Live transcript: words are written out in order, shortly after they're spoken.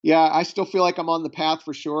Yeah, I still feel like I'm on the path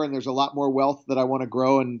for sure, and there's a lot more wealth that I want to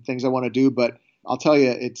grow and things I want to do. But I'll tell you,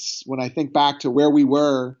 it's when I think back to where we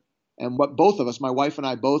were and what both of us, my wife and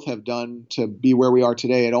I both have done to be where we are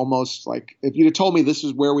today, it almost like if you'd have told me this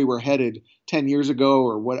is where we were headed 10 years ago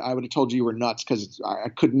or what, I would have told you were nuts because I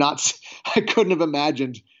could not, I couldn't have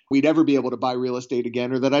imagined we'd ever be able to buy real estate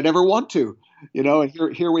again or that I'd ever want to,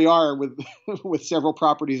 and here we are with, with several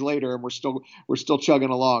properties later and we're still chugging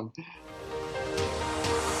along.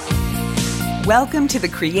 Welcome to the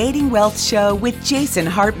Creating Wealth Show with Jason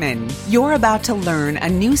Hartman. You're about to learn a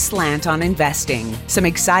new slant on investing, some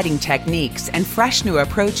exciting techniques, and fresh new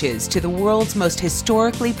approaches to the world's most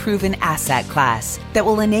historically proven asset class that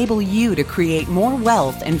will enable you to create more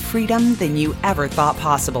wealth and freedom than you ever thought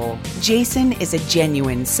possible. Jason is a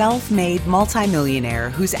genuine self-made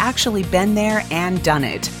multimillionaire who's actually been there and done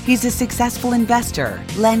it. He's a successful investor,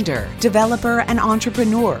 lender, developer, and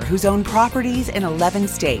entrepreneur who's owned properties in 11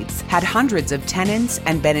 states, had hundreds of tenants,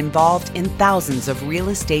 and been involved in thousands of real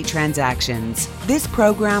estate transactions. This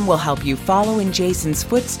program will help you follow in Jason's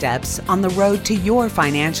footsteps on the road to your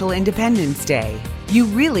financial independence day. You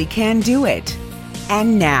really can do it.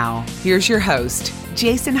 And now, here's your host,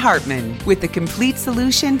 Jason Hartman, with the complete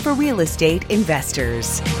solution for real estate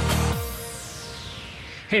investors.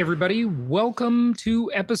 Hey, everybody. Welcome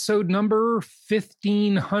to episode number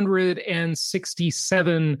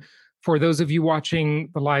 1567. For those of you watching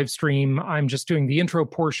the live stream, I'm just doing the intro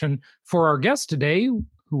portion for our guest today,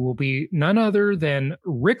 who will be none other than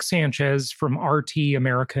Rick Sanchez from RT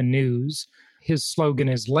America News. His slogan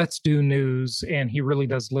is "Let's do news," and he really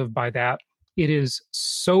does live by that. It is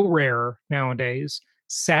so rare nowadays,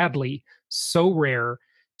 sadly, so rare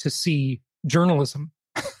to see journalism.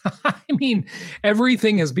 I mean,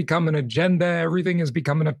 everything has become an agenda. Everything has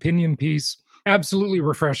become an opinion piece. Absolutely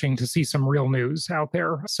refreshing to see some real news out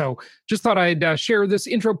there. So just thought I'd share this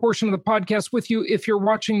intro portion of the podcast with you. If you're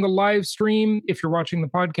watching the live stream, if you're watching the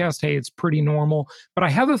podcast, hey, it's pretty normal. But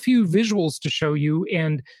I have a few visuals to show you,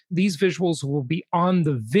 and these visuals will be on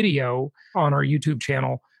the video on our YouTube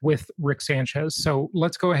channel with Rick Sanchez. So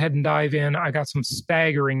let's go ahead and dive in. I got some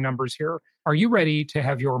staggering numbers here. Are you ready to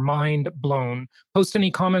have your mind blown? Post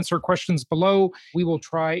any comments or questions below. We will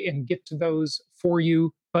try and get to those for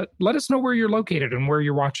you. But let us know where you're located and where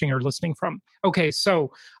you're watching or listening from. Okay,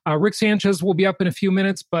 so Rick Sanchez will be up in a few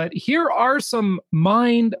minutes, but here are some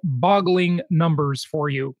mind-boggling numbers for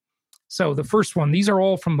you. So the first one, these are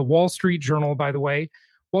all from the Wall Street Journal, by the way.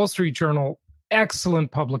 Wall Street Journal,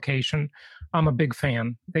 excellent publication. I'm a big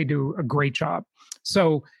fan. They do a great job.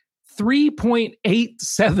 So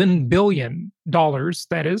 $3.87 billion,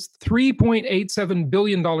 that is $3.87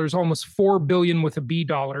 billion, almost $4 billion with a B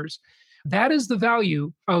dollars. That is the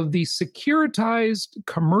value of the securitized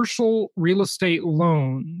commercial real estate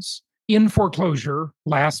loans in foreclosure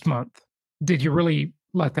last month. Did you really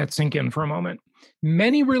let that sink in for a moment?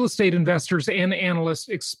 Many real estate investors and analysts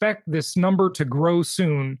expect this number to grow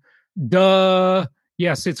soon. Duh.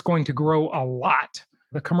 Yes, it's going to grow a lot.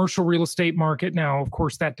 The commercial real estate market now, of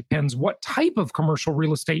course, that depends what type of commercial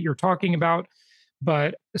real estate you're talking about.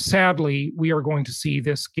 But sadly, we are going to see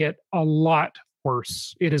this get a lot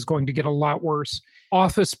worse. It is going to get a lot worse.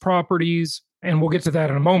 Office properties, and we'll get to that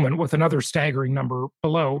in a moment with another staggering number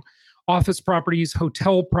below. Office properties,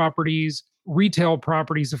 hotel properties, retail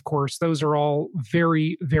properties, of course, those are all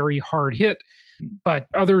very, very hard hit, but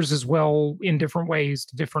others as well in different ways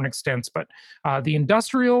to different extents. But the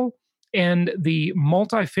industrial and the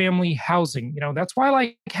multifamily housing, that's why I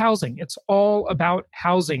like housing. It's all about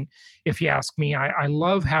housing, if you ask me. I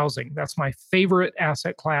love housing. That's my favorite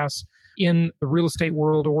asset class in the real estate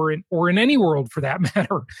world or in any world for that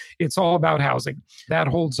matter. It's all about housing. That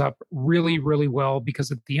holds up really, really well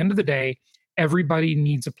because at the end of the day, everybody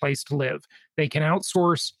needs a place to live. They can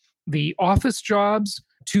outsource the office jobs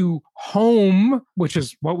to home, which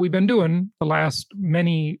is what we've been doing the last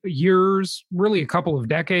many years, really a couple of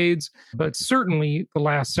decades, but certainly the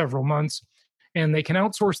last several months. And they can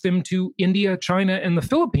outsource them to India, China, and the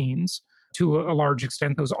Philippines to a large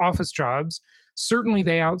extent, those office jobs. Certainly,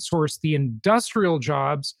 they outsource the industrial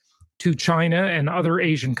jobs to China and other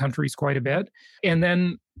Asian countries quite a bit. And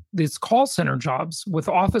then these call center jobs with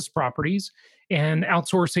office properties and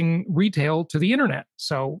outsourcing retail to the internet.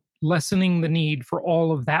 So lessening the need for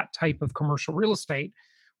all of that type of commercial real estate.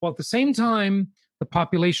 While at the same time, the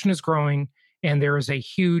population is growing and there is a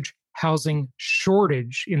huge housing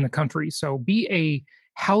shortage in the country. So be a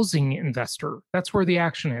housing investor. That's where the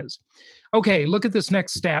action is. Okay, look at this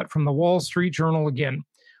next stat from the Wall Street Journal again.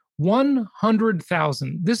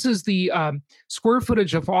 100,000. This is the square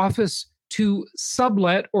footage of office to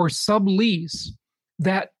sublet or sublease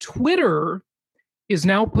that Twitter is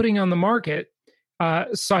now putting on the market,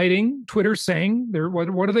 citing Twitter saying,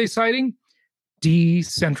 what are they citing?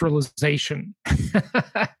 Decentralization.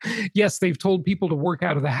 Yes, they've told people to work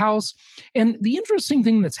out of the house. And the interesting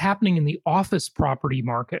thing that's happening in the office property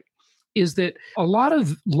market is that a lot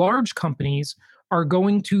of large companies are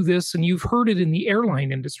going to this, and you've heard it in the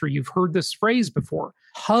airline industry. You've heard this phrase before,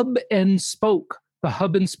 hub and spoke, the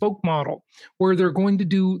hub and spoke model, where they're going to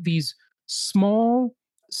do these small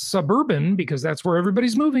suburban, because that's where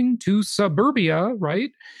everybody's moving to suburbia,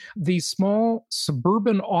 right? These small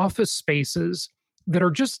suburban office spaces that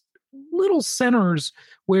are just little centers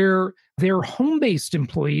where their home-based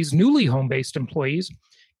employees, newly home-based employees,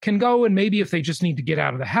 can go, and maybe if they just need to get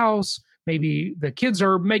out of the house, maybe the kids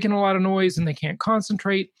are making a lot of noise and they can't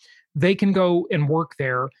concentrate, they can go and work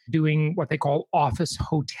there doing what they call office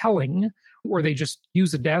hoteling, where they just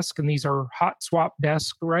use a desk, and these are hot swap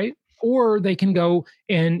desks, right? Or they can go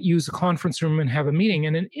and use a conference room and have a meeting.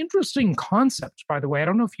 And an interesting concept, by the way, I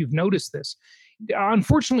don't know if you've noticed this.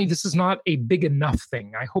 Unfortunately, this is not a big enough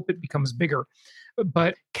thing. I hope it becomes bigger.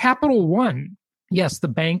 But Capital One, yes, the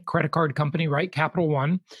bank credit card company, right? Capital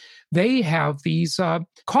One, they have these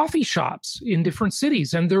coffee shops in different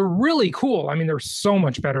cities, and they're really cool. I mean, they're so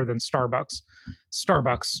much better than Starbucks.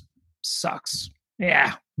 Starbucks sucks.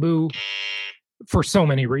 Yeah, boo. For so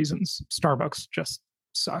many reasons. Starbucks just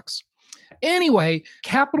sucks. Anyway,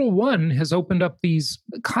 Capital One has opened up these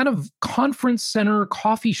kind of conference center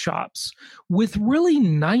coffee shops with really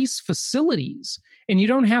nice facilities. And you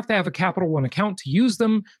don't have to have a Capital One account to use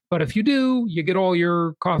them. But if you do, you get all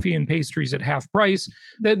your coffee and pastries at half price.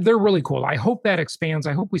 They're really cool. I hope that expands.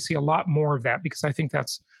 I hope we see a lot more of that, because I think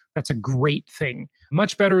that's a great thing.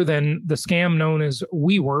 Much better than the scam known as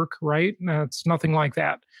WeWork, right? It's nothing like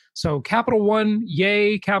that. So Capital One,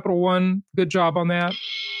 yay, Capital One. Good job on that.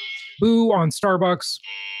 Boo on Starbucks,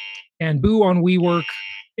 and boo on WeWork,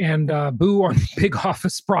 and boo on big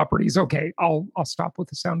office properties. Okay, I'll stop with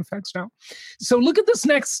the sound effects now. So look at this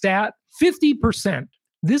next stat, 50%.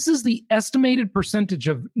 This is the estimated percentage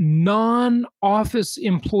of non-office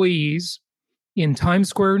employees in Times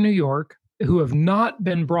Square, New York, who have not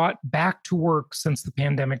been brought back to work since the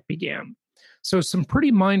pandemic began. So some pretty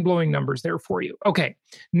mind-blowing numbers there for you. Okay,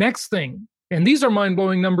 next thing, and these are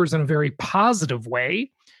mind-blowing numbers in a very positive way.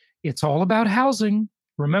 It's all about housing.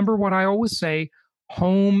 Remember what I always say,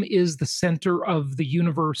 home is the center of the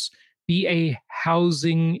universe. Be a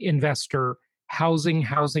housing investor. Housing,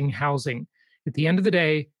 housing, housing. At the end of the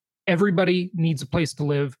day, everybody needs a place to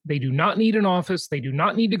live. They do not need an office. They do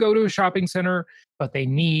not need to go to a shopping center, but they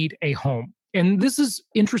need a home. And this is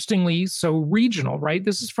interestingly so regional, right?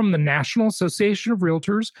 This is from the National Association of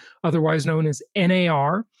Realtors, otherwise known as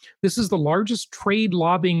NAR. This is the largest trade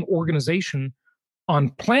lobbying organization on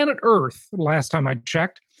planet Earth, last time I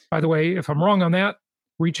checked. By the way, if I'm wrong on that,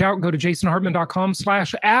 reach out, go to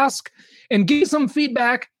jasonhartman.com/ask and give some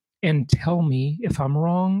feedback and tell me if I'm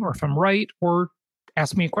wrong or if I'm right, or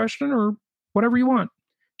ask me a question or whatever you want.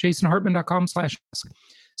 jasonhartman.com/ask.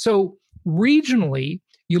 So regionally,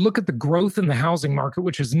 you look at the growth in the housing market,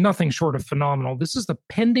 which is nothing short of phenomenal. This is the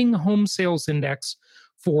pending home sales index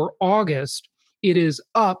for August. It is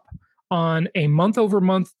up on a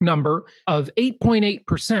month-over-month number of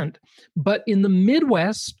 8.8%. But in the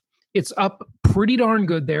Midwest, it's up pretty darn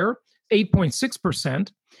good there,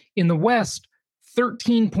 8.6%. In the West,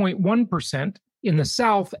 13.1%. In the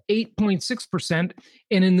South, 8.6%.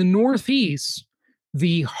 And in the Northeast,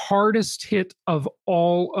 the hardest hit of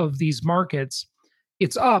all of these markets,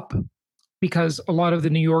 it's up because a lot of the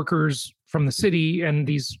New Yorkers from the city and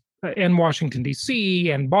Washington,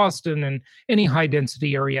 D.C. and Boston and any high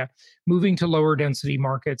density area moving to lower density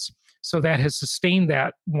markets. So that has sustained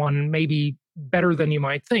that one maybe better than you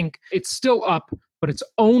might think. It's still up, but it's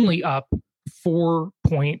only up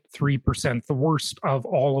 4.3%, the worst of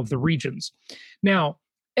all of the regions. Now,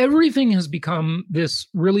 everything has become this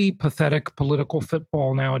really pathetic political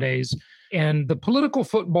football nowadays. And the political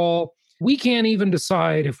football, we can't even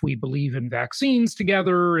decide if we believe in vaccines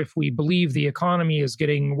together, if we believe the economy is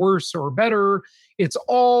getting worse or better. It's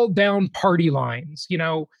all down party lines. You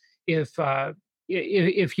know, if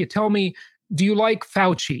you tell me, do you like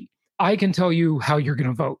Fauci? I can tell you how you're going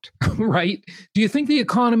to vote, right? Do you think the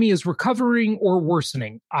economy is recovering or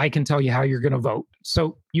worsening? I can tell you how you're going to vote.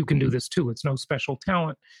 So you can do this too. It's no special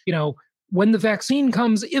talent. You know, when the vaccine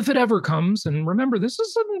comes, if it ever comes, and remember, this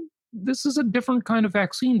is a different kind of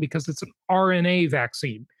vaccine because it's an RNA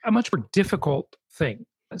vaccine, a much more difficult thing.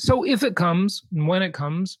 So if it comes and when it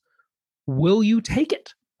comes, will you take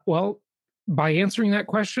it? Well, by answering that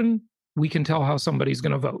question, we can tell how somebody's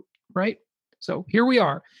going to vote, right? So here we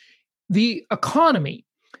are. The economy,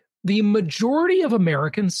 the majority of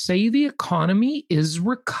Americans say the economy is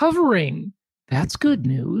recovering. That's good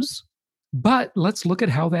news. But let's look at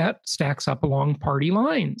how that stacks up along party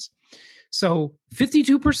lines. So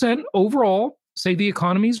 52% overall say the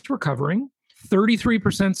economy is recovering.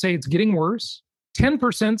 33% say it's getting worse.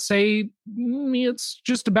 10% say it's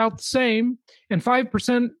just about the same. And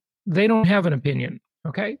 5%, they don't have an opinion.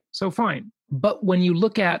 Okay, so fine. But when you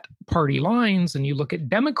look at party lines and you look at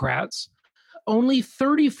Democrats, only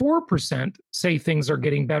 34% say things are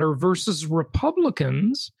getting better versus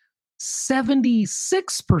Republicans,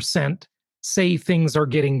 76% say things are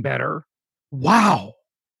getting better. Wow.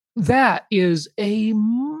 That is a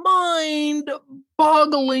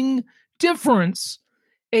mind-boggling difference.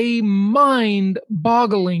 A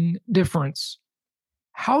mind-boggling difference.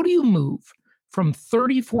 How do you move from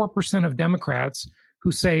 34% of Democrats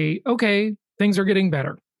who say, okay, things are getting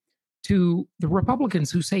better, to the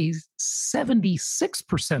Republicans who say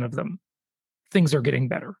 76% of them, things are getting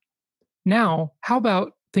better? Now, how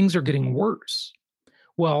about things are getting worse?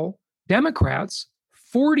 Well, Democrats,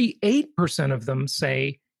 48% of them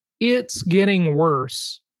say it's getting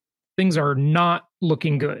worse. Things are not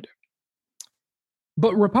looking good.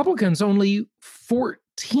 But Republicans, only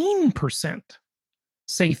 14%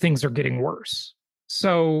 say things are getting worse.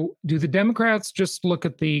 So do the Democrats just look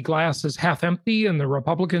at the glass as half empty and the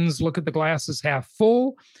Republicans look at the glass as half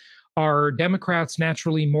full? Are Democrats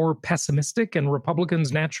naturally more pessimistic and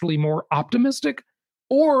Republicans naturally more optimistic?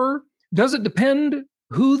 Or does it depend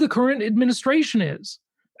who the current administration is?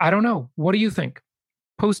 I don't know. What do you think?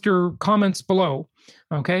 Post your comments below,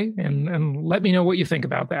 okay? And let me know what you think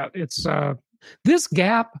about that. This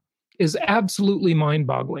gap is absolutely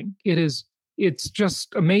mind-boggling. It's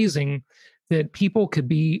just amazing that people could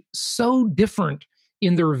be so different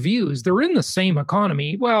in their views. They're in the same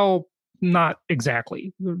economy. Well, not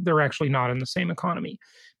exactly. They're actually not in the same economy,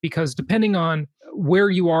 because depending on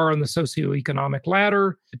where you are on the socioeconomic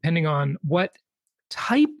ladder, depending on what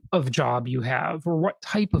type of job you have or what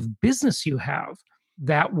type of business you have,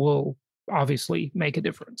 that will obviously make a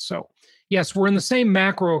difference. So yes, we're in the same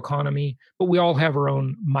macro economy, but we all have our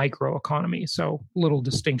own micro economy. So little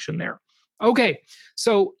distinction there. Okay,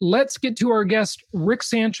 so let's get to our guest, Rick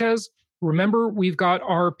Sanchez. Remember, we've got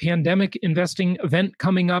our pandemic investing event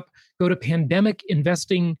coming up. Go to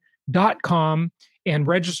pandemicinvesting.com and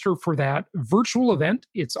register for that virtual event.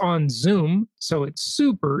 It's on Zoom, so it's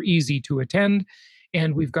super easy to attend.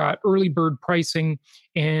 And we've got early bird pricing,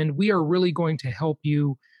 and we are really going to help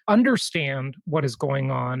you understand what is going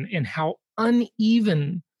on and how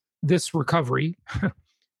uneven this recovery,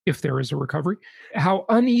 if there is a recovery, how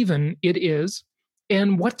uneven it is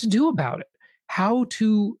and what to do about it, how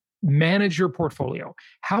to manage your portfolio,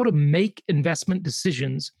 how to make investment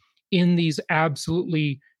decisions in these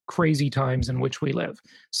absolutely crazy times in which we live.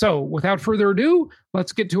 So without further ado,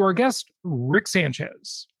 let's get to our guest, Rick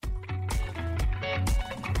Sanchez.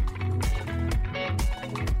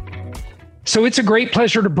 So it's a great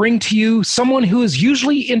pleasure to bring to you someone who is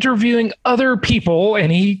usually interviewing other people,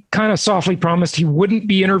 and he kind of softly promised he wouldn't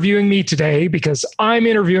be interviewing me today because I'm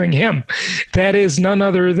interviewing him. That is none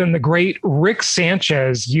other than the great Rick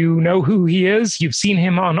Sanchez. You know who he is. You've seen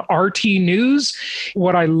him on RT News.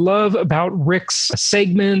 What I love about Rick's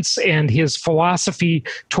segments and his philosophy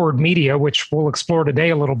toward media, which we'll explore today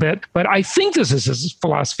a little bit, but I think this is his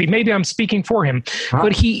philosophy. Maybe I'm speaking for him,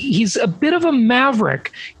 but he's a bit of a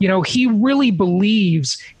maverick. You know, he really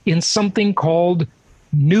believes in something called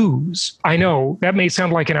news. I know that may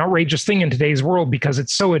sound like an outrageous thing in today's world because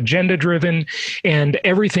it's so agenda driven and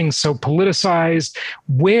everything's so politicized.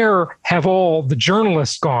 Where have all the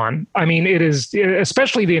journalists gone? I mean, it is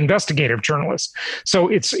especially the investigative journalists. So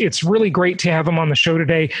it's really great to have him on the show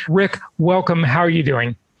today. Rick, welcome. How are you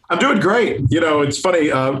doing? I'm doing great. You know, it's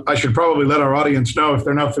funny. I should probably let our audience know if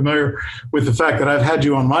they're not familiar with the fact that I've had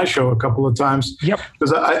you on my show a couple of times. Yep.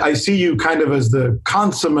 Because I see you kind of as the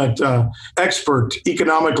consummate expert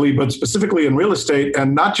economically, but specifically in real estate,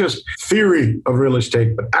 and not just theory of real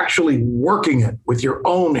estate, but actually working it with your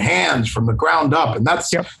own hands from the ground up. And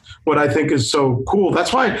that's what I think is so cool.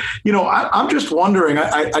 That's why, you know, I'm just wondering,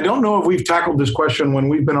 I don't know if we've tackled this question when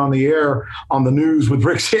we've been on the air on the news with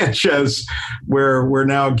Rick Sanchez, where we're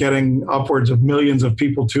now getting upwards of millions of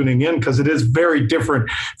people tuning in, because it is very different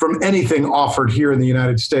from anything offered here in the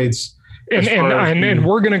United States. And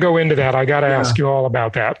we're going to go into that. I got to ask you all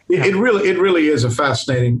about that. It really is a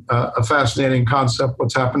fascinating concept,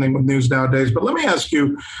 what's happening with news nowadays. But let me ask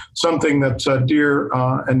you something that's dear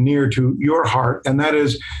and near to your heart, and that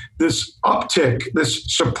is this uptick, this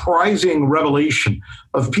surprising revelation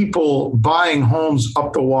of people buying homes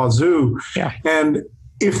up the wazoo. Yeah. And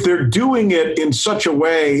if they're doing it in such a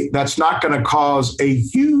way that's not going to cause a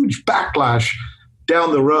huge backlash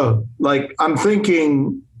down the road. Like, I'm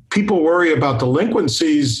thinking people worry about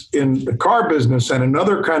delinquencies in the car business and in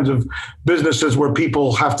other kinds of businesses where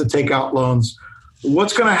people have to take out loans.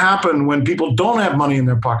 What's going to happen when people don't have money in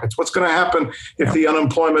their pockets? What's going to happen if the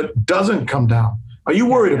unemployment doesn't come down? Are you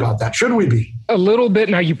worried about that? Should we be? A little bit.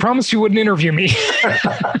 Now, you promised you wouldn't interview me,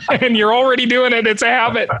 and you're already doing it. It's a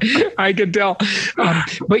habit. I can tell.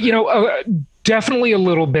 But, definitely a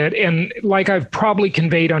little bit. And like I've probably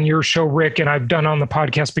conveyed on your show, Rick, and I've done on the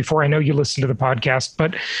podcast before. I know you listen to the podcast,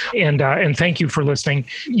 and thank you for listening.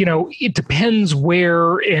 It depends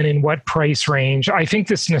where and in what price range. I think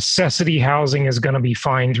this necessity housing is going to be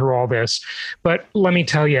fine through all this. But let me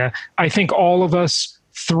tell you, I think all of us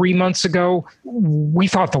 3 months ago, we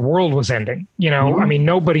thought the world was ending. I mean,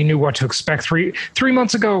 nobody knew what to expect. Three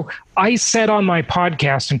months ago, I said on my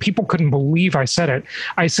podcast, and people couldn't believe I said it.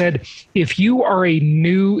 I said, if you are a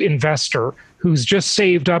new investor who's just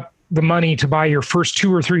saved up the money to buy your first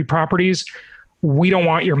 2 or 3 properties, we don't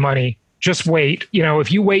want your money. Just wait.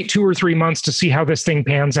 If you wait 2 or 3 months to see how this thing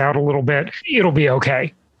pans out a little bit, it'll be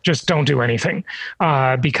okay. Just don't do anything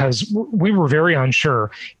because we were very unsure.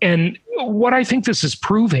 And what I think this is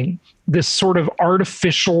proving, this sort of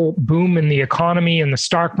artificial boom in the economy and the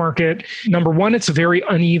stock market, number one, it's a very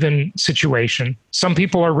uneven situation. Some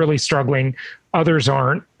people are really struggling. Others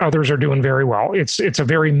aren't. Others are doing very well. It's a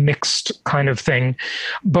very mixed kind of thing.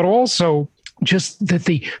 But also, just that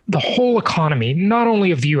the whole economy, not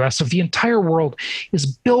only of the US, of the entire world, is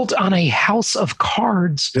built on a house of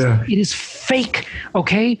cards. Yeah. It is fake,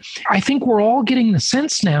 okay? I think we're all getting the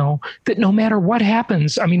sense now that no matter what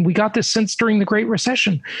happens, I mean, we got this sense during the Great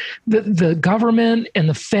Recession, the government and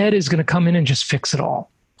the Fed is going to come in and just fix it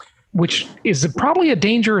all, which is probably a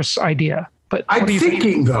dangerous idea. But I'm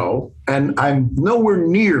thinking, though, and I'm nowhere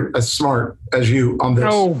near as smart as you on this.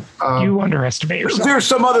 No, you underestimate yourself. There's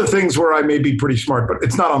some other things where I may be pretty smart, but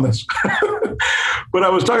it's not on this. But I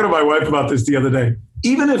was talking to my wife about this the other day.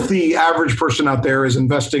 Even if the average person out there is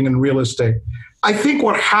investing in real estate, I think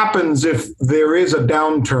what happens if there is a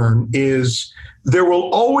downturn is there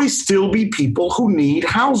will always still be people who need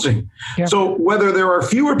housing. Yeah. So whether there are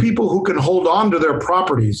fewer people who can hold on to their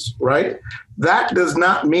properties, right, that does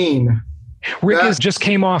not mean... Rick just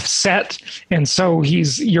came off set, and so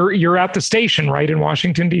you're at the station, right, in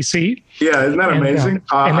Washington, D.C.? Yeah, isn't that amazing?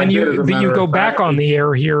 And then you go back on the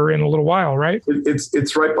air here in a little while, right?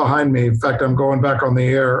 It's right behind me. In fact, I'm going back on the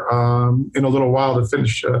air in a little while to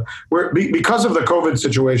finish. Because of the COVID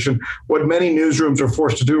situation, what many newsrooms are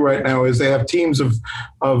forced to do right now is they have teams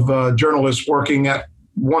of journalists working at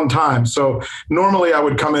one time. So normally I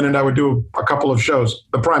would come in and I would do a couple of shows,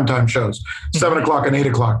 the primetime shows, 7 o'clock and 8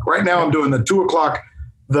 o'clock. Right now I'm doing the 2 o'clock,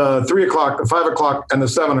 the 3 o'clock, the 5 o'clock, and the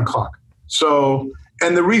 7 o'clock. So,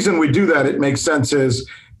 and the reason we do that, it makes sense, is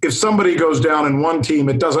if somebody goes down in one team,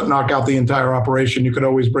 it doesn't knock out the entire operation. You could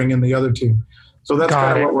always bring in the other team. So that's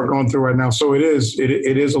kind of what we're going through right now. So it is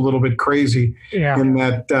a little bit crazy in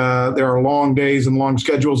that there are long days and long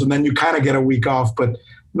schedules, and then you kind of get a week off, but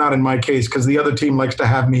not in my case, because the other team likes to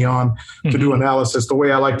have me on to do analysis the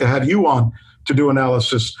way I like to have you on to do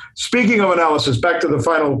analysis. Speaking of analysis, back to the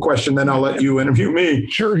final question, then I'll let you interview me.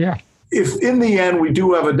 Sure, yeah. If in the end we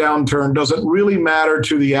do have a downturn, does it really matter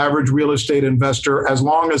to the average real estate investor as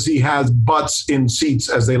long as he has butts in seats,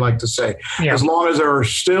 as they like to say? Yeah. As long as there are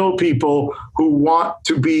still people who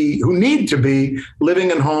need to be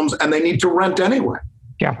living in homes and they need to rent anyway.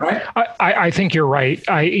 Yeah, right. I think you're right.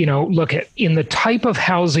 Look in the type of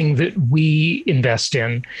housing that we invest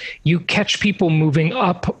in, you catch people moving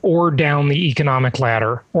up or down the economic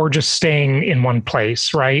ladder or just staying in one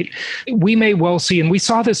place, right? We may well see, and we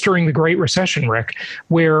saw this during the Great Recession, Rick,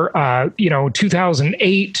 where,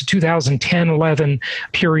 2008 to 2010, 11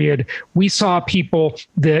 period, we saw people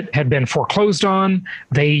that had been foreclosed on.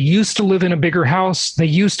 They used to live in a bigger house. They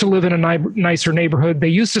used to live in a nicer neighborhood. They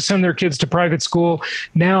used to send their kids to private school.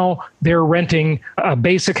 Now they're renting a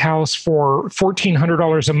basic house for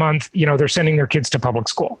 $1,400 a month. They're sending their kids to public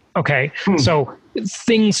school. Okay. So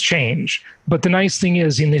things change. But the nice thing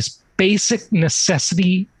is, in this basic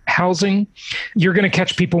necessity housing, you're going to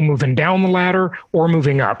catch people moving down the ladder or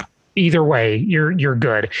moving up. Either way, you're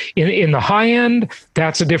good. In the high end,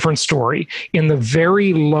 that's a different story. In the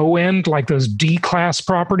very low end, like those D-class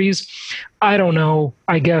properties, I don't know.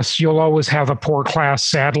 I guess you'll always have a poor class,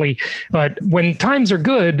 sadly. But when times are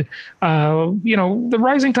good, the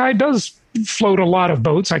rising tide does float a lot of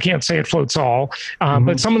boats. I can't say it floats all,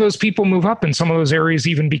 but some of those people move up, and some of those areas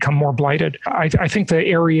even become more blighted. I think the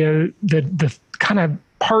area, the kind of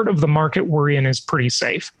part of the market we're in, is pretty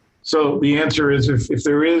safe. So the answer is if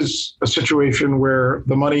there is a situation where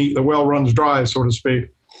the well runs dry, so to speak,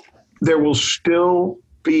 there will still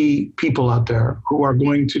be people out there who are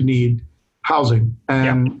going to need housing.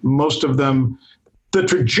 And most of them, the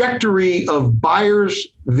trajectory of buyers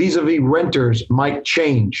vis-a-vis renters might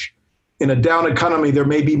change. In a down economy, there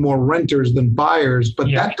may be more renters than buyers,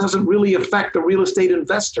 but that doesn't really affect the real estate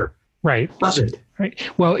investor. Right. Does it? Right.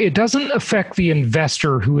 Well, it doesn't affect the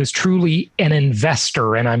investor who is truly an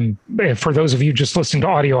investor. And for those of you just listening to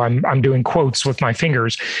audio, I'm doing quotes with my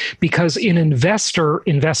fingers, because an investor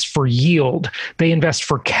invests for yield. They invest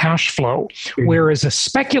for cash flow. Whereas a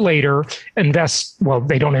speculator invests, well,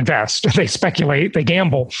 they don't invest, they speculate, they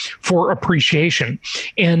gamble for appreciation.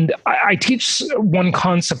 And I teach one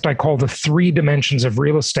concept I call the 3 dimensions of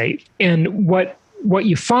real estate. And what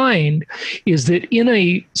you find is that in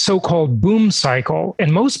a so-called boom cycle,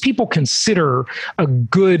 and most people consider a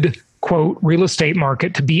good, quote, real estate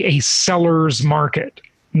market to be a seller's market,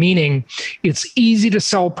 meaning it's easy to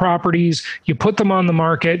sell properties. You put them on the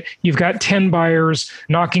market. You've got 10 buyers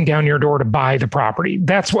knocking down your door to buy the property.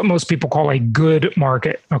 That's what most people call a good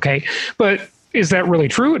market. Okay. But is that really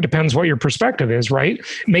true? It depends what your perspective is, right?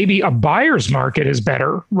 Maybe a buyer's market is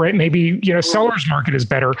better, right? Maybe, seller's market is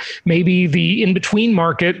better. Maybe the in-between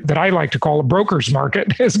market that I like to call a broker's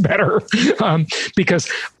market is better, because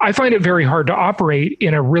I find it very hard to operate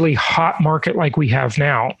in a really hot market like we have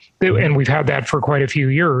now. And we've had that for quite a few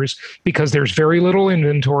years because there's very little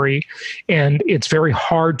inventory and it's very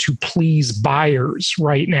hard to please buyers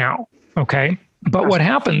right now. Okay. But what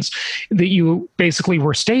happens that you basically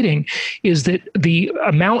were stating is that the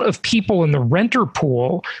amount of people in the renter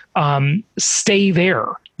pool stay there.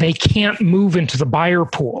 They can't move into the buyer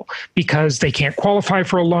pool because they can't qualify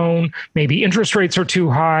for a loan. Maybe interest rates are too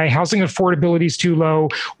high, housing affordability is too low,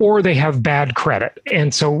 or they have bad credit.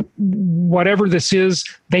 And so whatever this is,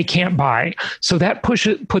 they can't buy. So that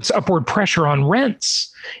puts upward pressure on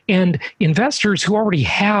rents. And investors who already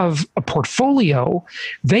have a portfolio,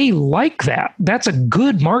 they like that. That's a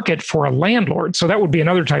good market for a landlord. So that would be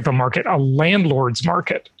another type of market, a landlord's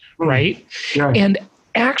market, right? Yeah. And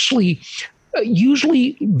actually,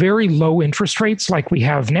 usually very low interest rates like we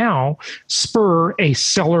have now spur a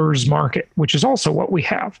seller's market, which is also what we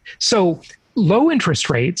have. So low interest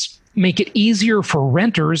rates make it easier for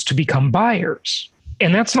renters to become buyers.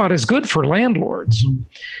 And that's not as good for landlords. Mm-hmm.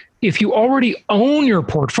 If you already own your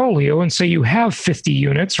portfolio and say you have 50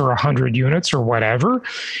 units or 100 units or whatever,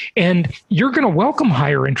 and you're going to welcome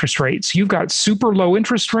higher interest rates, you've got super low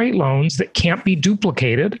interest rate loans that can't be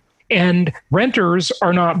duplicated, and renters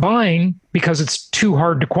are not buying because it's too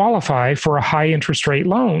hard to qualify for a high interest rate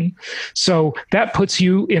loan. So that puts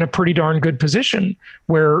you in a pretty darn good position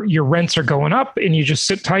where your rents are going up and you just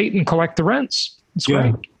sit tight and collect the rents. It's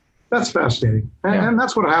great. That's fascinating. And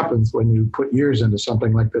that's what happens when you put years into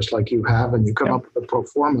something like this, like you have, and you come up with a pro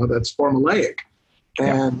forma that's formulaic.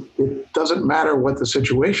 And it doesn't matter what the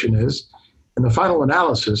situation is. In the final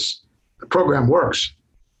analysis, the program works.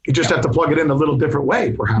 You just have to plug it in a little different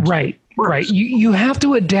way, perhaps. Right. You have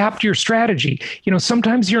to adapt your strategy.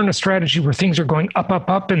 Sometimes you're in a strategy where things are going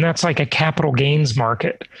up, and that's like a capital gains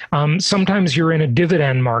market. Sometimes you're in a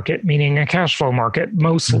dividend market, meaning a cash flow market,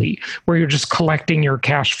 mostly, where you're just collecting your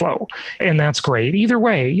cash flow. And that's great. Either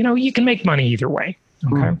way, you can make money either way.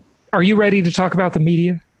 Okay. Are you ready to talk about the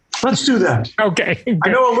media? Let's do that. Okay. I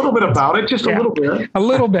know a little bit about it, just a little bit. A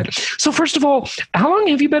little bit. So first of all, how long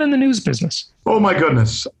have you been in the news business? Oh, my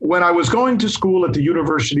goodness. When I was going to school at the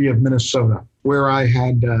University of Minnesota, where I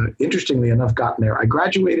had, interestingly enough, gotten there, I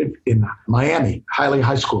graduated in Miami,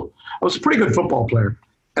 High School. I was a pretty good football player,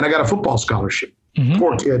 and I got a football scholarship. Mm-hmm.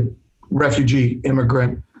 Poor kid, refugee,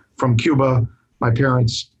 immigrant from Cuba. My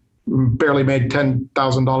parents barely made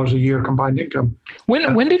 $10,000 a year combined income.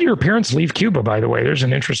 When did your parents leave Cuba, by the way? There's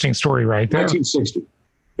an interesting story right there. 1960.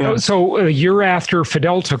 Yeah. Oh, so a year after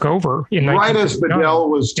Fidel took over in 1969. Right as Fidel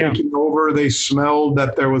was taking over, they smelled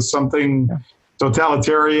that there was something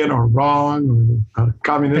totalitarian or wrong or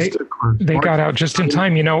communistic. They got out just in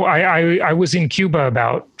time. I was in Cuba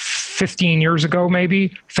about 15 years ago,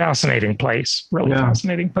 maybe. Fascinating place, really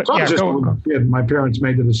fascinating. But so my parents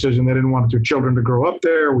made the decision they didn't want their children to grow up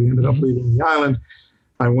there. We ended up leaving the island.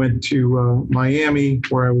 I went to Miami,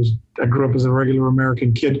 where I grew up as a regular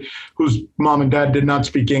American kid whose mom and dad did not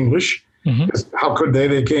speak English. Mm-hmm. How could they?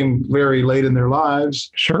 They came very late in their lives.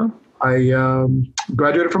 Sure. I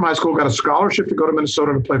graduated from high school, got a scholarship to go to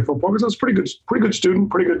Minnesota to play football because I was a pretty good student,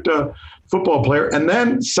 pretty good football player. And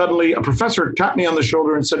then suddenly a professor tapped me on the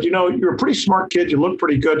shoulder and said, you're a pretty smart kid. You look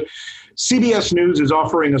pretty good. CBS News is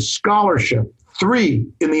offering a scholarship, 3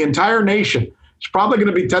 in the entire nation, It's probably going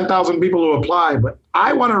to be 10,000 people who apply, but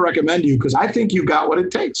I want to recommend you because I think you got what it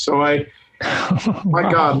takes. So my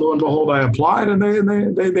God, lo and behold, I applied and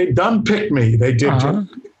they done picked me. They did.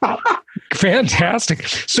 Fantastic.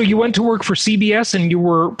 So you went to work for CBS and you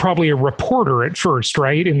were probably a reporter at first,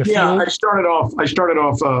 right? In the field? Yeah, I started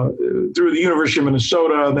off through the University of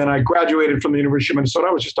Minnesota. Then I graduated from the University of Minnesota.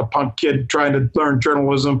 I was just a punk kid trying to learn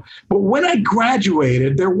journalism. But when I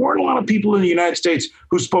graduated, there weren't a lot of people in the United States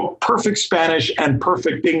who spoke perfect Spanish and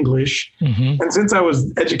perfect English. Mm-hmm. And since I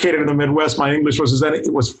was educated in the Midwest, my English was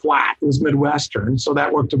flat. It was Midwestern. So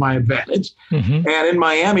that worked to my advantage. Mm-hmm. And in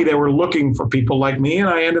Miami, they were looking for people like me. And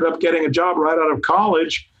I ended up getting a job right out of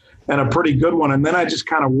college, and a pretty good one. And then I just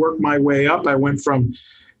kind of worked my way up. I went from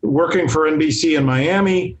working for NBC in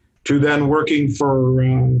Miami to then working for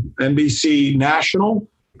NBC National.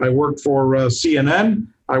 I worked for CNN.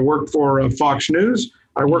 I worked for Fox News.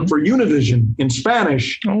 I worked for Univision in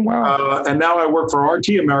Spanish. Oh, wow. And now I work for RT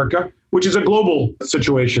America, which is a global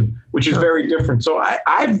situation, which is very different. So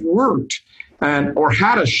I've worked or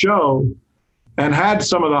had a show and had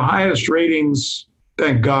some of the highest ratings,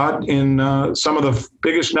 thank God, in some of the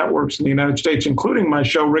biggest networks in the United States, including my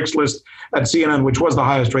show, Rick's List at CNN, which was the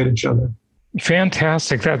highest rated show there.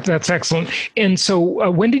 Fantastic. That's excellent. And so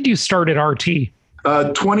when did you start at RT?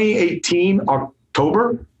 2018,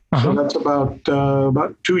 October. So that's about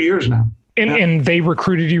 2 years now. And they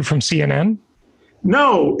recruited you from CNN?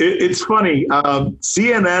 No, it's funny.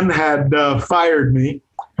 CNN had fired me,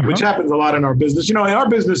 which happens a lot in our business. You know, in our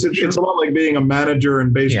business, it's a lot like being a manager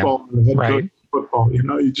in baseball or head coach in football. You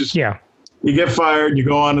know, you get fired, you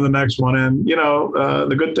go on to the next one. And, you know,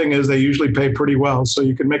 the good thing is they usually pay pretty well. So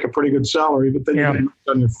you can make a pretty good salary, but then you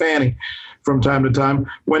get on your fanny from time to time.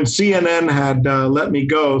 When CNN had let me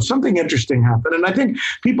go, something interesting happened. And I think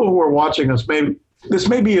people who are watching us, this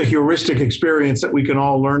may be a heuristic experience that we can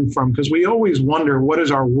all learn from, because we always wonder, what is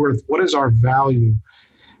our worth? What is our value?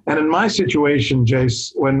 And in my situation,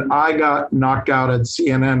 Jace, when I got knocked out at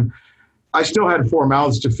CNN, I still had 4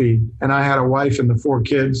 mouths to feed, and I had a wife and the 4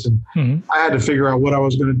 kids, and I had to figure out what I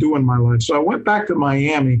was going to do in my life. So I went back to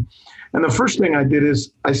Miami, and the first thing I did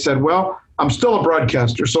is I said, well, I'm still a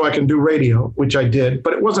broadcaster, so I can do radio, which I did,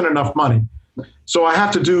 but it wasn't enough money. So I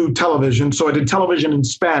have to do television. So I did television in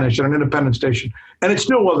Spanish at an independent station, and it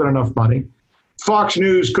still wasn't enough money. Fox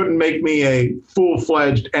News couldn't make me a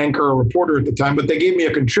full-fledged anchor or reporter at the time, but they gave me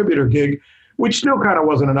a contributor gig, which still kind of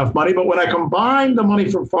wasn't enough money. But when I combined the money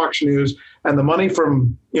from Fox News and the money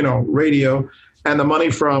from, radio and the money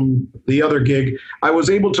from the other gig, I was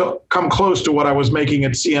able to come close to what I was making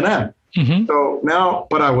at CNN. Mm-hmm. So now,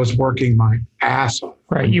 but I was working my ass off.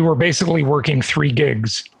 Right. You were basically working 3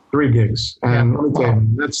 gigs. 3 gigs. And let me tell you,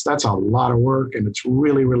 that's a lot of work, and it's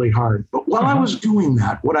really, really hard. But while I was doing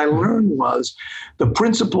that, what I learned was the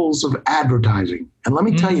principles of advertising. And let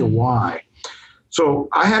me tell you why. So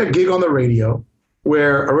I had a gig on the radio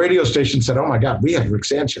where a radio station said, oh my God, we have Rick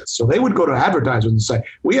Sanchez. So they would go to advertisers and say,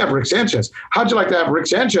 we have Rick Sanchez. How'd you like to have Rick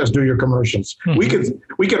Sanchez do your commercials? Mm-hmm.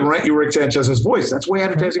 We could rent you Rick Sanchez's voice. That's the way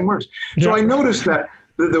advertising works. Yeah. So I noticed that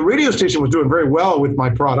the radio station was doing very well with my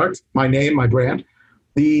product, my name, my brand.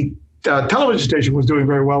 The television station was doing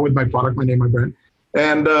very well with my product, my name, my brand.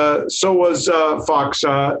 And so was Fox,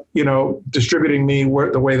 distributing me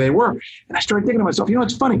the way they were. And I started thinking to myself,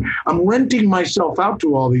 it's funny. I'm renting myself out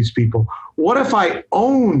to all these people. What if I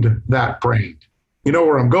owned that brand? You know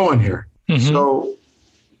where I'm going here. Mm-hmm. So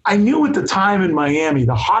I knew at the time in Miami,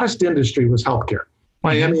 the hottest industry was healthcare.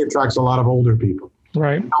 Miami attracts a lot of older people.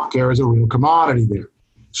 Right. Healthcare is a real commodity there.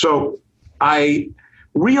 So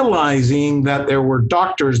realizing that there were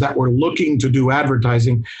doctors that were looking to do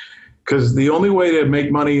advertising, because the only way to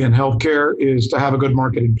make money in healthcare is to have a good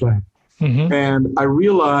marketing plan. Mm-hmm. And I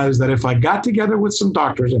realized that if I got together with some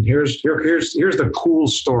doctors, and here's the cool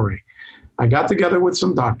story. I got together with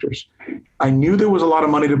some doctors. I knew there was a lot of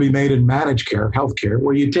money to be made in managed care, healthcare,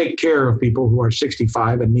 where you take care of people who are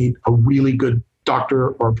 65 and need a really good doctor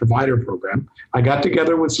or provider program. I got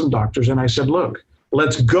together with some doctors and I said, look,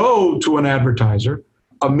 let's go to an advertiser,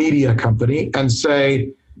 a media company, and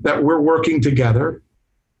say that we're working together.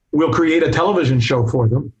 We'll create a television show for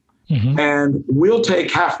them, and we'll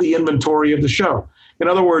take half the inventory of the show. In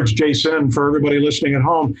other words, Jason, and for everybody listening at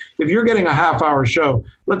home, if you're getting a half-hour show,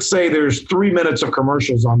 let's say there's 3 minutes of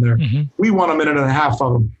commercials on there. Mm-hmm. We want 1.5 minutes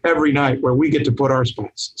of them every night where we get to put our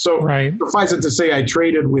spots. So suffice it to say, I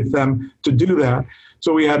traded with them to do that.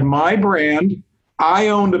 So we had my brand. I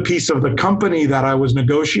owned a piece of the company that I was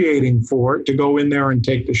negotiating for to go in there and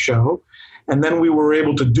take the show. And then we were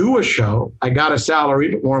able to do a show. I got a salary,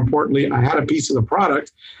 but more importantly, I had a piece of the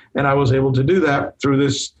product, and I was able to do that through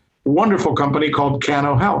this wonderful company called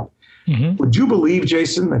Cano Health. Would you believe,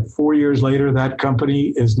 Jason, that 4 years later, that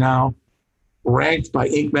company is now ranked by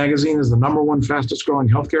Inc. magazine as the #1 fastest growing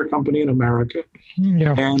healthcare company in America?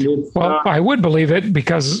 Yeah. And I would believe it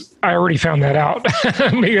because I already found that out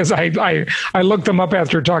because I looked them up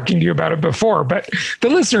after talking to you about it before, but the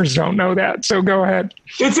listeners don't know that. So go ahead.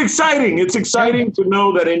 It's exciting. It's exciting to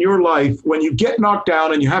know that in your life, when you get knocked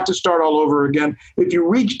down and you have to start all over again, if you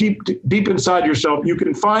reach deep inside yourself, you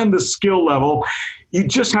can find the skill level. You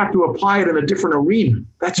just have to apply it in a different arena.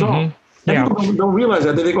 That's all. And people don't realize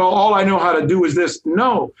that. They think, well, all I know how to do is this.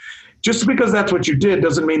 No, just because that's what you did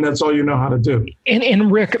doesn't mean that's all you know how to do.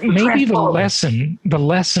 And Rick, maybe the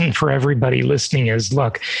lesson for everybody listening is,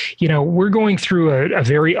 look, we're going through a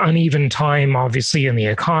very uneven time, obviously, in the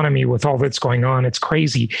economy with all that's going on. It's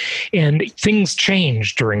crazy. And things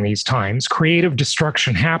change during these times. Creative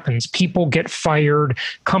destruction happens. People get fired.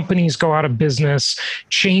 Companies go out of business.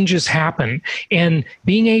 Changes happen. And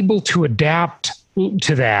being able to adapt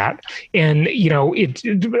to that. And,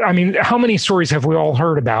 how many stories have we all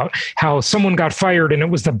heard about how someone got fired and it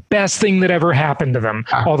was the best thing that ever happened to them,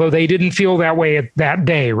 although they didn't feel that way that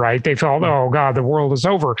day, right? They felt, oh God, the world is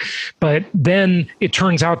over. But then it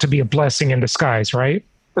turns out to be a blessing in disguise, right?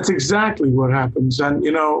 That's exactly what happens. And,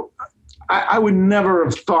 I would never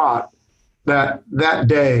have thought that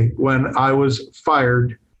day when I was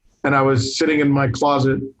fired and I was sitting in my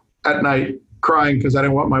closet at night crying because I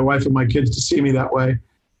didn't want my wife and my kids to see me that way.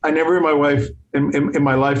 I never in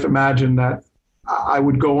my life imagined that I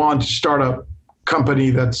would go on to start a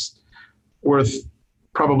company that's worth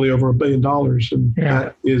probably over $1 billion. And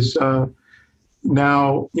that is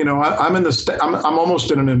now, I'm I'm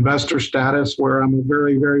almost in an investor status where I'm a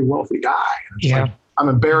very, very wealthy guy. I'm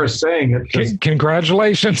embarrassed saying it.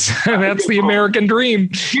 Congratulations. That's the American dream.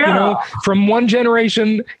 From one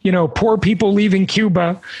generation, poor people leaving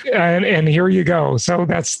Cuba and here you go. So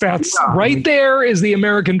that's right there is the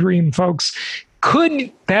American dream, folks.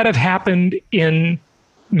 Could that have happened in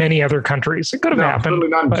many other countries? It could have happened. Certainly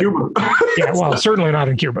not in Cuba. Certainly not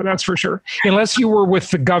in Cuba. That's for sure. Unless you were with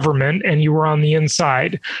the government and you were on the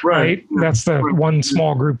inside, right? That's the one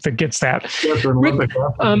small group that gets that. Rick,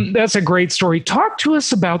 that's a great story. Talk to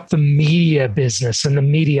us about the media business and the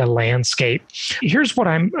media landscape. Here's what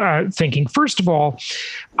I'm thinking. First of all,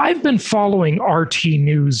 I've been following RT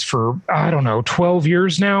News for, 12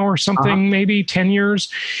 years now or something, maybe 10 years.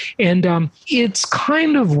 And it's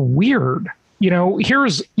kind of weird.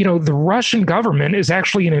 Here's, the Russian government is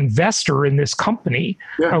actually an investor in this company.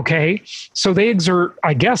 Yeah. Okay. So they exert,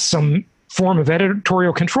 I guess, some form of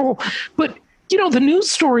editorial control. But, the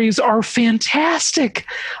news stories are fantastic.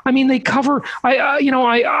 I mean, they cover,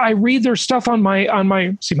 I read their stuff on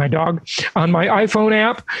my, see my dog, on my iPhone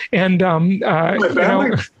app. And,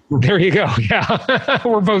 there you go. Yeah.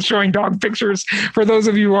 We're both showing dog pictures for those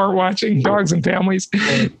of you who aren't watching, dogs and families.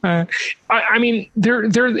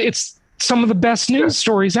 It's some of the best news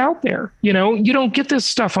stories out there. You don't get this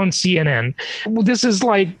stuff on CNN. Well, this is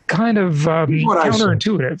like kind of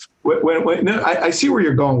counterintuitive. I see where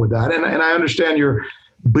you're going with that. And I understand you're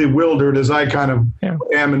bewildered as I kind of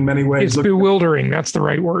am in many ways. It's bewildering. That's the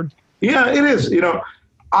right word. Yeah, it is.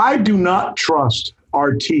 I do not trust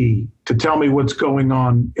RT to tell me what's going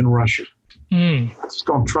on in Russia. I just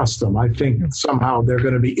don't trust them. I think somehow they're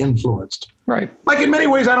going to be influenced. Right. Like in many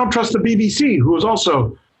ways, I don't trust the BBC, who is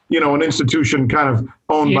also an institution kind of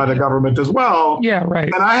owned by the government as well. Yeah,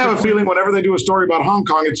 right. And I have a feeling whenever they do a story about Hong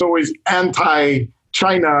Kong, it's always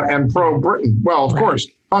anti-China and pro-Britain. Well, of course,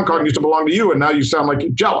 Hong Kong used to belong to you, and now you sound like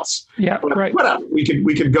you're jealous. Yeah, but right. Whatever. We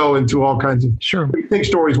could go into all kinds of take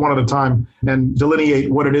stories one at a time and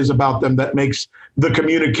delineate what it is about them that makes the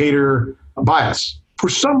communicator bias. For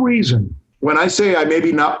some reason, when I say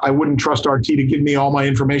I wouldn't trust RT to give me all my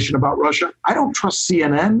information about Russia, I don't trust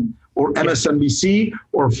CNN or MSNBC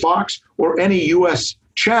or Fox or any U.S.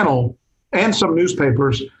 channel and some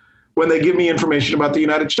newspapers when they give me information about the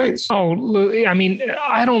United States. Oh, I mean,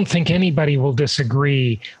 I don't think anybody will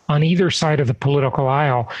disagree on either side of the political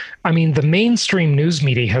aisle. I mean, the mainstream news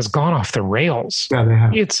media has gone off the rails. Yeah, they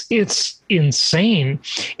have. It's insane.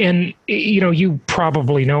 And, you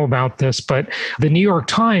probably know about this, but the New York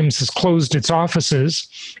Times has closed its offices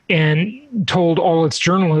and told all its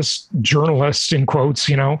journalists in quotes,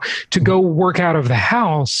 to go work out of the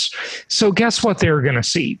house. So guess what they're going to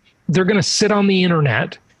see? They're going to sit on the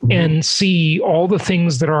internet and see all the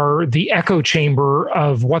things that are the echo chamber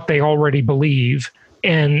of what they already believe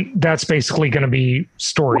And that's basically going to be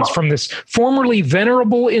stories from this formerly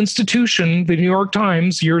venerable institution. The New York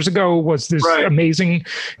Times years ago was this amazing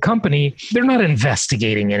company. They're not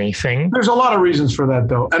investigating anything. There's a lot of reasons for that,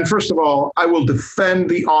 though. And first of all, I will defend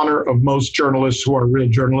the honor of most journalists who are real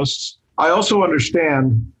journalists. I also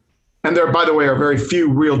understand, and there, by the way, are very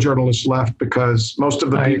few real journalists left, because most of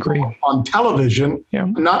the people on television,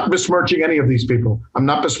 I'm not besmirching any of these people. I'm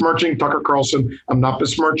not besmirching Tucker Carlson. I'm not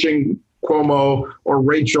besmirching Cuomo or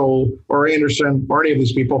Rachel or Anderson or any of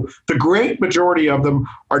these people. The great majority of them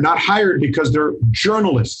are not hired because they're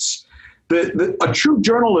journalists. A true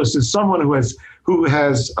journalist is someone who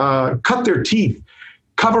has cut their teeth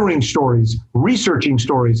covering stories, researching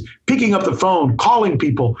stories, picking up the phone, calling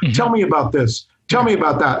people. Tell me about this. Tell me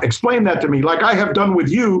about that. Explain that to me, like I have done with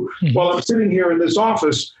you while I'm sitting here in this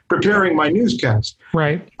office preparing my newscast.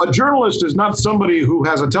 Right. A journalist is not somebody who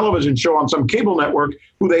has a television show on some cable network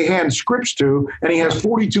who they hand scripts to, and he has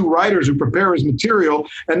 42 writers who prepare his material,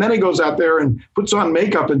 and then he goes out there and puts on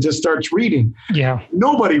makeup and just starts reading. Yeah.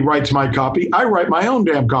 Nobody writes my copy. I write my own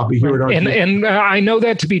damn copy here at RT. And I know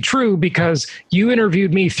that to be true because you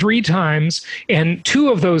interviewed me 3 times, and 2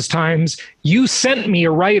 of those times you sent me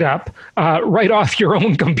a write-up right off your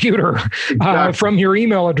own computer from your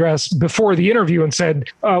email address before the interview and said,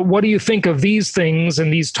 what do you think of these things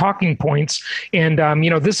and these talking points? And,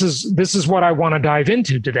 this is what I want to dive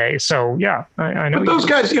into today. So, yeah, I know. But those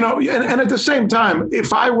guys, and at the same time,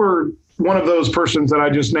 if I were one of those persons that I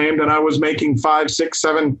just named and I was making $5, $6,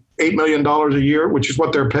 $7, $8 million a year, which is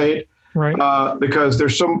what they're paid, right? Because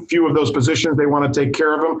there's so few of those positions, they want to take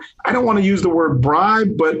care of them. I don't want to use the word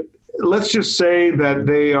bribe, but let's just say that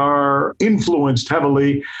they are influenced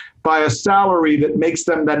heavily by a salary that makes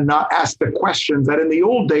them then not ask the questions that in the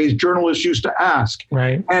old days journalists used to ask.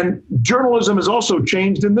 Right. And journalism has also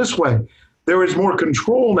changed in this way. There is more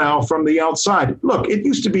control now from the outside. Look, it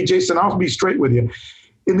used to be, Jason, I'll be straight with you.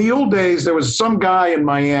 In the old days, there was some guy in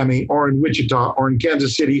Miami or in Wichita or in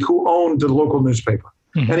Kansas City who owned the local newspaper.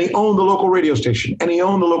 And he owned the local radio station, and he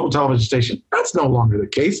owned the local television station. That's no longer the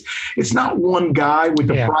case. It's not one guy with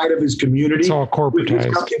the pride of his community. It's all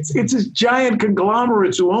corporatized. It's this giant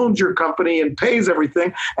conglomerate who owns your company and pays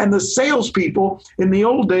everything. And the salespeople in the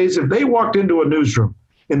old days, if they walked into a newsroom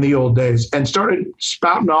in the old days and started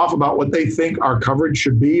spouting off about what they think our coverage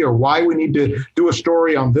should be or why we need to do a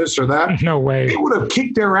story on this or that. No way. They would have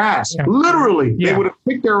kicked their ass. Yeah. Literally, they would have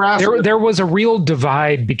kicked their ass. There was a real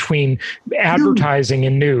divide between advertising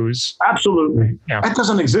and news. Absolutely. Yeah. That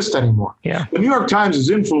doesn't exist anymore. Yeah. The New York Times is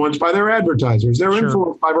influenced by their advertisers. They're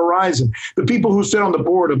influenced by Verizon. The people who sit on the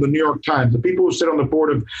board of the New York Times, the people who sit on the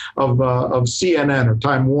board of CNN or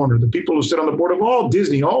Time Warner, the people who sit on the board of all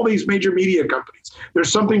Disney, all these major media companies.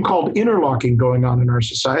 There's something called interlocking going on in our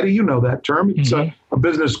society. You know that term. It's a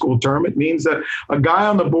business school term. It means that a guy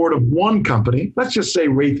on the board of one company, let's just say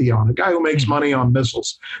Raytheon, a guy who makes money on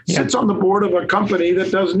missiles, sits on the board of a company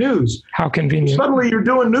that does news. How convenient. Suddenly you're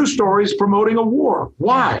doing news stories promoting a war.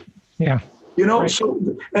 Why? Yeah. So,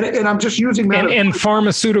 and I'm just using that. And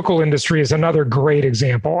pharmaceutical industry is another great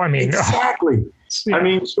example. I mean, exactly. Yeah. I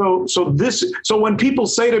mean, so when people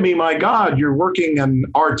say to me, my God, you're working in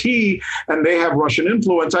RT and they have Russian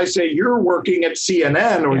influence, I say, you're working at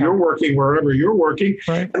CNN or you're working wherever you're working.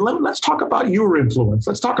 Right. And let's talk about your influence.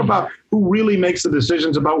 Let's talk about who really makes the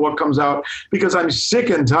decisions about what comes out, because I'm sick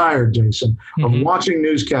and tired, Jason, of watching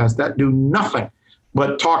newscasts that do nothing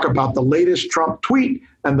but talk about the latest Trump tweet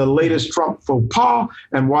and the latest Trump faux pas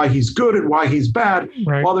and why he's good and why he's bad,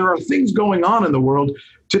 while there are things going on in the world.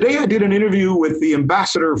 Today, I did an interview with the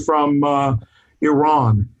ambassador from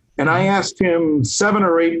Iran, and I asked him 7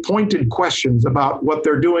 or 8 pointed questions about what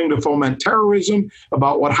they're doing to foment terrorism,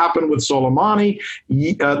 about what happened with Soleimani.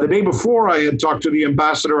 The day before, I had talked to the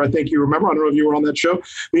ambassador, I think you remember, I don't know if you were on that show,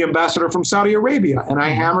 the ambassador from Saudi Arabia, and I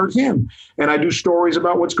hammered him. And I do stories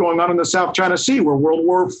about what's going on in the South China Sea, where World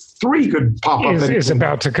War III could pop up. Is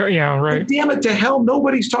about to go, right. But damn it to hell,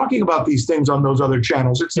 nobody's talking about these things on those other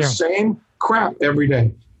channels. It's the same crap every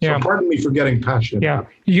day. So pardon me for getting passionate. Yeah.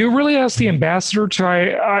 You really asked the ambassador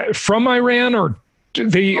from Iran or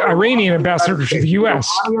the Iranian ambassador to the U.S.?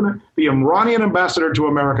 The Iranian ambassador to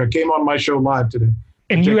America came on my show live today.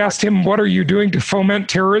 And you asked him, what are you doing to foment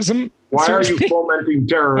terrorism? Why are you fomenting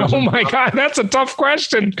terrorism? Oh, my God. That's a tough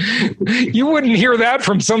question. You wouldn't hear that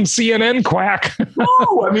from some CNN quack.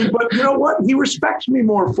 No, I mean, but you know what? He respects me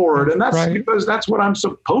more for it. And that's because that's what I'm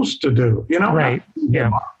supposed to do. Right. Yeah.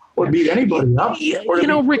 Or beat anybody up,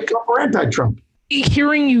 or Rick, Trump or anti-Trump.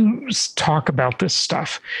 Hearing you talk about this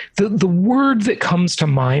stuff, the word that comes to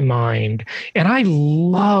my mind, and I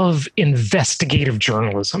love investigative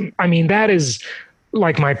journalism. I mean, that is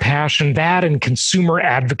like my passion, that and consumer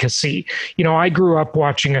advocacy. You know, I grew up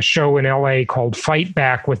watching a show in LA called Fight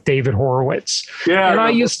Back with David Horowitz. Yeah. And I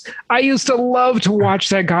used to love to watch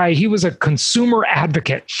that guy. He was a consumer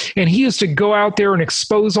advocate, and he used to go out there and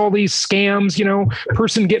expose all these scams, you know,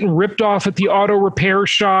 person getting ripped off at the auto repair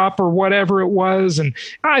shop or whatever it was. And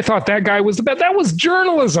I thought that guy was the best. That was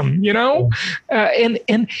journalism, you know? And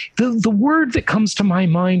the word that comes to my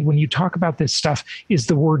mind when you talk about this stuff is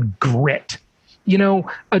the word grit. You know,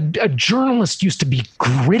 a journalist used to be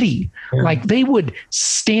gritty. Yeah. Like they would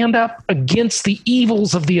stand up against the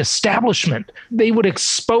evils of the establishment. They would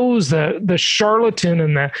expose the charlatan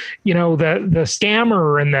and the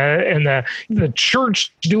scammer and the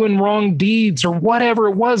church doing wrong deeds or whatever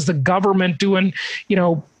it was, the government doing, you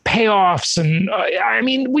know, payoffs. And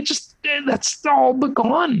that's all but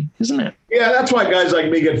gone, isn't it? Yeah, that's why guys like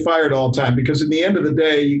me get fired all the time, because in the end of the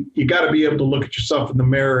day, you got to be able to look at yourself in the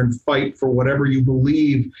mirror and fight for whatever you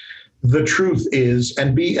believe the truth is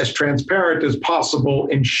and be as transparent as possible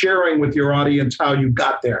in sharing with your audience how you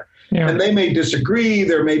got there. Yeah. And they may disagree.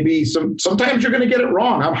 There may be sometimes you're going to get it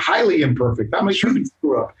wrong. I'm highly imperfect. I'm a huge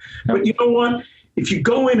screw up. Yeah. But you know what? If you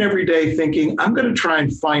go in every day thinking, I'm going to try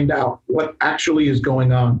and find out what actually is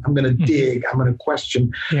going on, I'm going to dig, I'm going to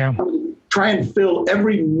question, I'm going to try and fill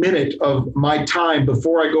every minute of my time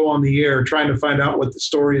before I go on the air trying to find out what the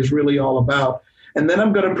story is really all about. And then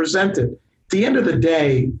I'm going to present it. At the end of the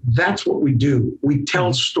day, that's what we do. We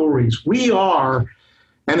tell stories. We are,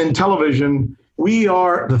 and in television, we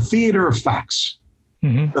are the theater of facts.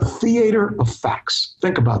 Mm-hmm. The theater of facts.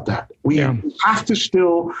 Think about that. We have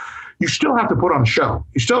to you still have to put on a show.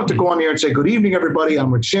 You still have to go on the air and say, good evening, everybody.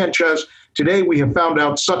 I'm Rich Sanchez. Today we have found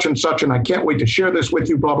out such and such, and I can't wait to share this with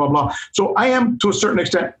you, blah, blah, blah. So I am, to a certain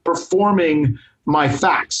extent, performing my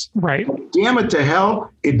facts. Right. But damn it to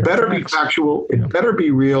hell. It better be factual. It better be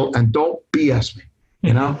real. And don't BS me.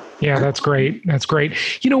 You know? Yeah, that's great. That's great.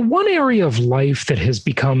 You know, one area of life that has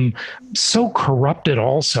become so corrupted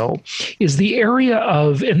also is the area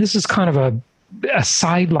of, and this is kind of a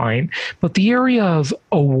sideline, but the area of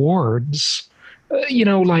awards, you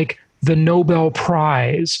know, like the Nobel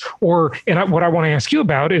Prize, what I want to ask you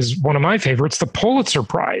about is one of my favorites, the Pulitzer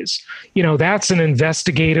Prize. You know, that's an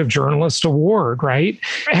investigative journalist award, right?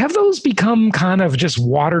 Have those become kind of just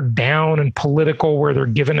watered down and political where they're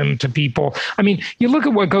giving them to people? I mean, you look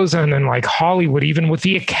at what goes on in like Hollywood, even with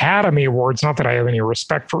the Academy Awards, not that I have any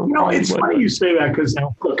respect for Hollywood. It's funny you say that because,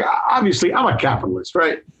 look, obviously I'm a capitalist,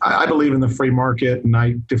 right? I believe in the free market and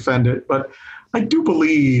I defend it, but I do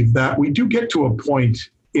believe that we do get to a point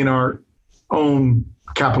in our own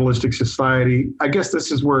capitalistic society. I guess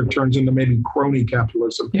this is where it turns into maybe crony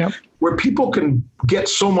capitalism, where people can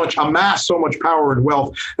amass so much power and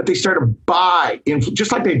wealth that they start to buy,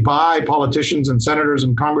 just like they buy politicians and senators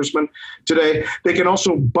and congressmen today, they can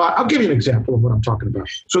also buy. I'll give you an example of what I'm talking about.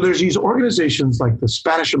 So there's these organizations like the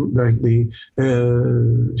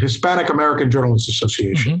Hispanic American Journalists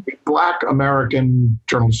Association, the Black American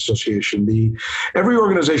Journalists Association, every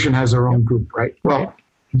organization has their own group, right? Well,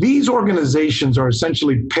 these organizations are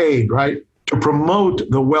essentially paid, right, to promote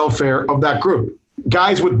the welfare of that group.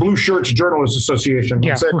 Guys with Blue Shirts Journalists Association.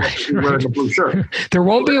 Wearing a blue shirt. There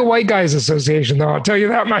won't be a White Guys Association, though. I'll tell you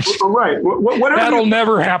that much. Right. That'll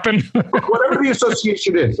never happen. Whatever the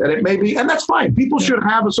association is, and it may be, and that's fine. People should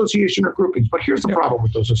have association or groupings. But here's the problem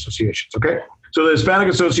with those associations. Okay, so the Hispanic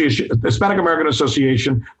American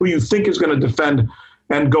Association, who you think is going to defend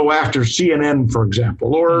and go after CNN, for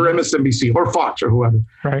example, or MSNBC, or Fox, or whoever.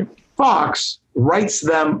 Right. Fox writes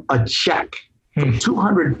them a check for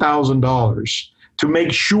 $200,000 to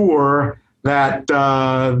make sure that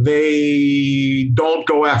they don't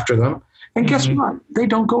go after them. And guess what? They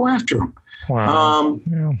don't go after them. Wow.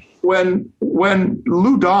 When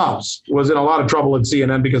Lou Dobbs was in a lot of trouble at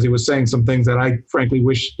CNN because he was saying some things that I frankly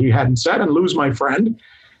wish he hadn't said, and Lou's my friend,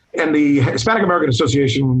 and the Hispanic American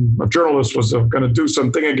Association of Journalists was going to do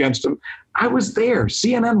something against him, I was there.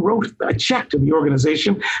 CNN wrote a check to the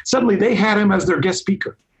organization. Suddenly they had him as their guest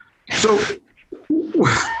speaker. So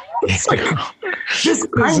it's like, this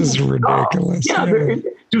is ridiculous.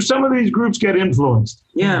 Do some of these groups get influenced?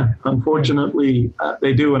 Yeah, unfortunately,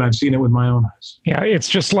 they do, and I've seen it with my own eyes. Yeah, it's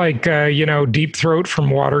just like, Deep Throat from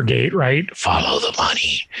Watergate, right? Follow the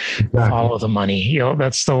money. Exactly. Follow the money.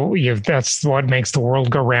 That's what makes the world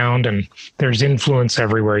go round, and there's influence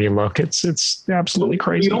everywhere you look. It's absolutely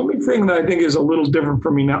crazy. The only thing that I think is a little different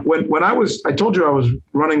for me now, when I told you I was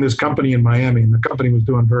running this company in Miami, and the company was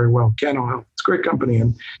doing very well, Cano Health. It's a great company,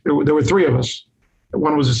 and there were three of us.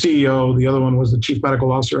 One was the CEO, the other one was the chief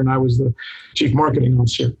medical officer, and I was the chief marketing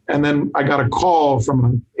officer. And then I got a call from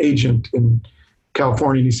an agent in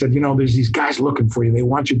California, and he said, there's these guys looking for you. They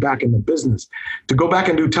want you back in the business to go back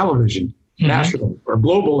and do television, national or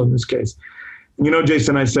global in this case.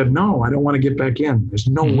 Jason, I said, no, I don't want to get back in. There's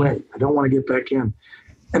no way. I don't want to get back in.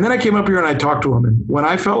 And then I came up here and I talked to him. And when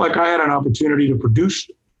I felt like I had an opportunity to produce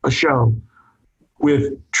a show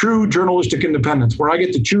with true journalistic independence, where I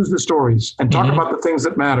get to choose the stories and talk about the things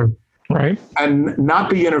that matter, right, and not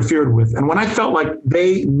be interfered with. And when I felt like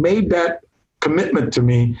they made that commitment to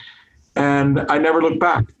me, and I never looked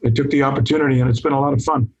back. I took the opportunity, and it's been a lot of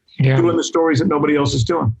fun doing the stories that nobody else is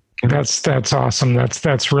doing. That's awesome.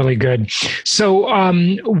 That's really good. So,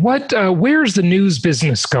 where's the news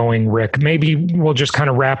business going, Rick? Maybe we'll just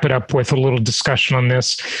kind of wrap it up with a little discussion on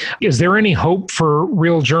this. Is there any hope for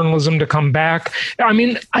real journalism to come back? I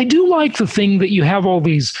mean, I do like the thing that you have all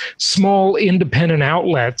these small independent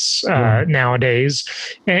outlets nowadays.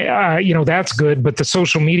 That's good. But the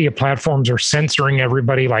social media platforms are censoring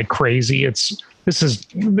everybody like crazy. This is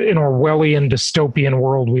an Orwellian dystopian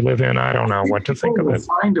world we live in. I don't know what to think of it.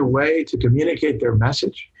 Find a way to communicate their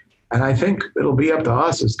message. And I think it'll be up to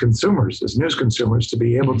us as consumers, as news consumers, to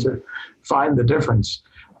be able to find the difference.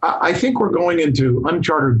 I think we're going into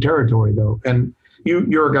uncharted territory, though. And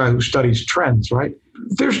you're a guy who studies trends, right?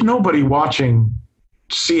 There's nobody watching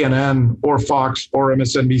CNN or Fox or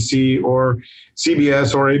MSNBC or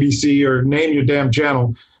CBS or ABC or name your damn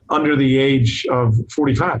channel under the age of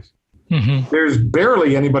 45. There's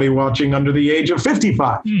barely anybody watching under the age of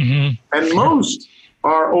 55. And most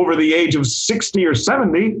are over the age of 60 or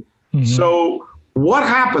 70. So what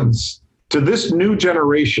happens to this new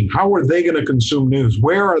generation? How are they going to consume news?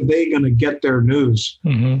 Where are they going to get their news?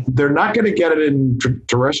 They're not going to get it in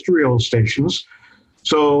terrestrial stations.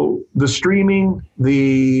 So the streaming,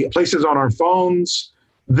 the places on our phones,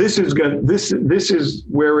 this is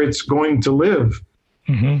where it's going to live.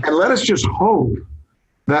 And let us just hope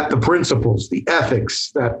that the principles, the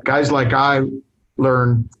ethics that guys like I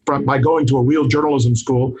learned by going to a real journalism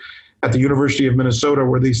school at the University of Minnesota,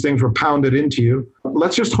 where these things were pounded into you,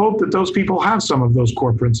 let's just hope that those people have some of those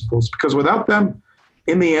core principles, because without them,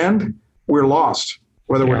 in the end, we're lost,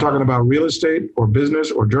 whether we're talking about real estate or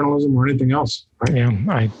business or journalism or anything else. Right?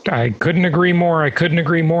 Yeah, I couldn't agree more.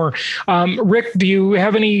 Rick, do you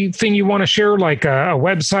have anything you want to share, like a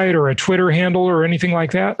website or a Twitter handle or anything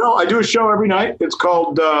like that? No, I do a show every night. It's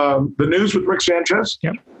called The News with Rick Sanchez.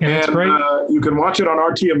 Yep. That's great. You can watch it on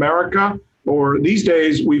RT America, or these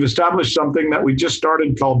days we've established something that we just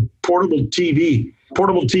started called Portable TV.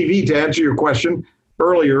 Portable TV, to answer your question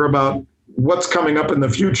earlier about what's coming up in the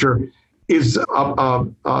future, is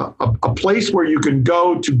a place where you can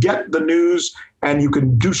go to get the news, and you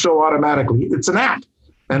can do so automatically. It's an app.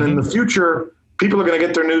 And in the future, people are going to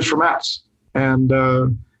get their news from apps. And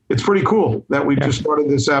it's pretty cool that we just started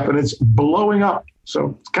this app, and it's blowing up.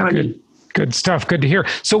 So it's kind of good. Good stuff. Good to hear.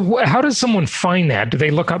 So how does someone find that? Do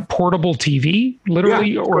they look up Portable TV,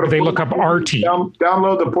 literally, or do they look up RT?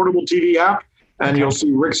 Download the Portable TV app, and you'll see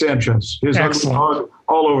Rick Sanchez. His Excellent.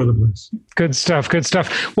 All over the place. Good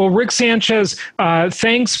stuff. Well, Rick Sanchez,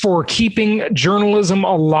 thanks for keeping journalism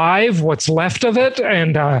alive, what's left of it.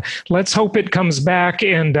 And let's hope it comes back.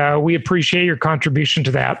 And we appreciate your contribution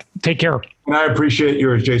to that. Take care. And I appreciate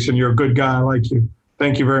yours, Jason. You're a good guy. I like you.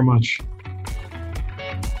 Thank you very much.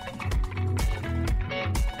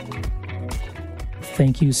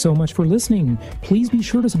 Thank you so much for listening. Please be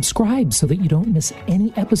sure to subscribe so that you don't miss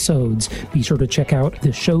any episodes. Be sure to check out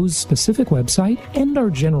the show's specific website and our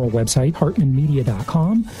general website,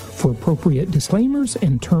 hartmanmedia.com, for appropriate disclaimers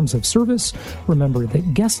and terms of service. Remember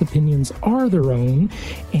that guest opinions are their own,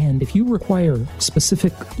 and if you require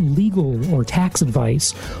specific legal or tax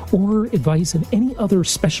advice or advice in any other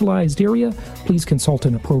specialized area, please consult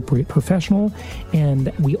an appropriate professional.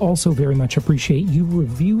 And we also very much appreciate you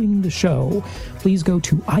reviewing the show. Please go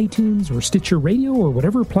to iTunes or Stitcher Radio or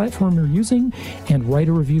whatever platform you're using and write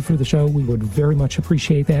a review for the show. We would very much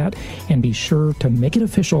appreciate that. And be sure to make it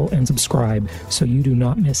official and subscribe so you do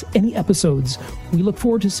not miss any episodes. We look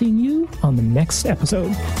forward to seeing you on the next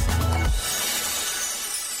episode.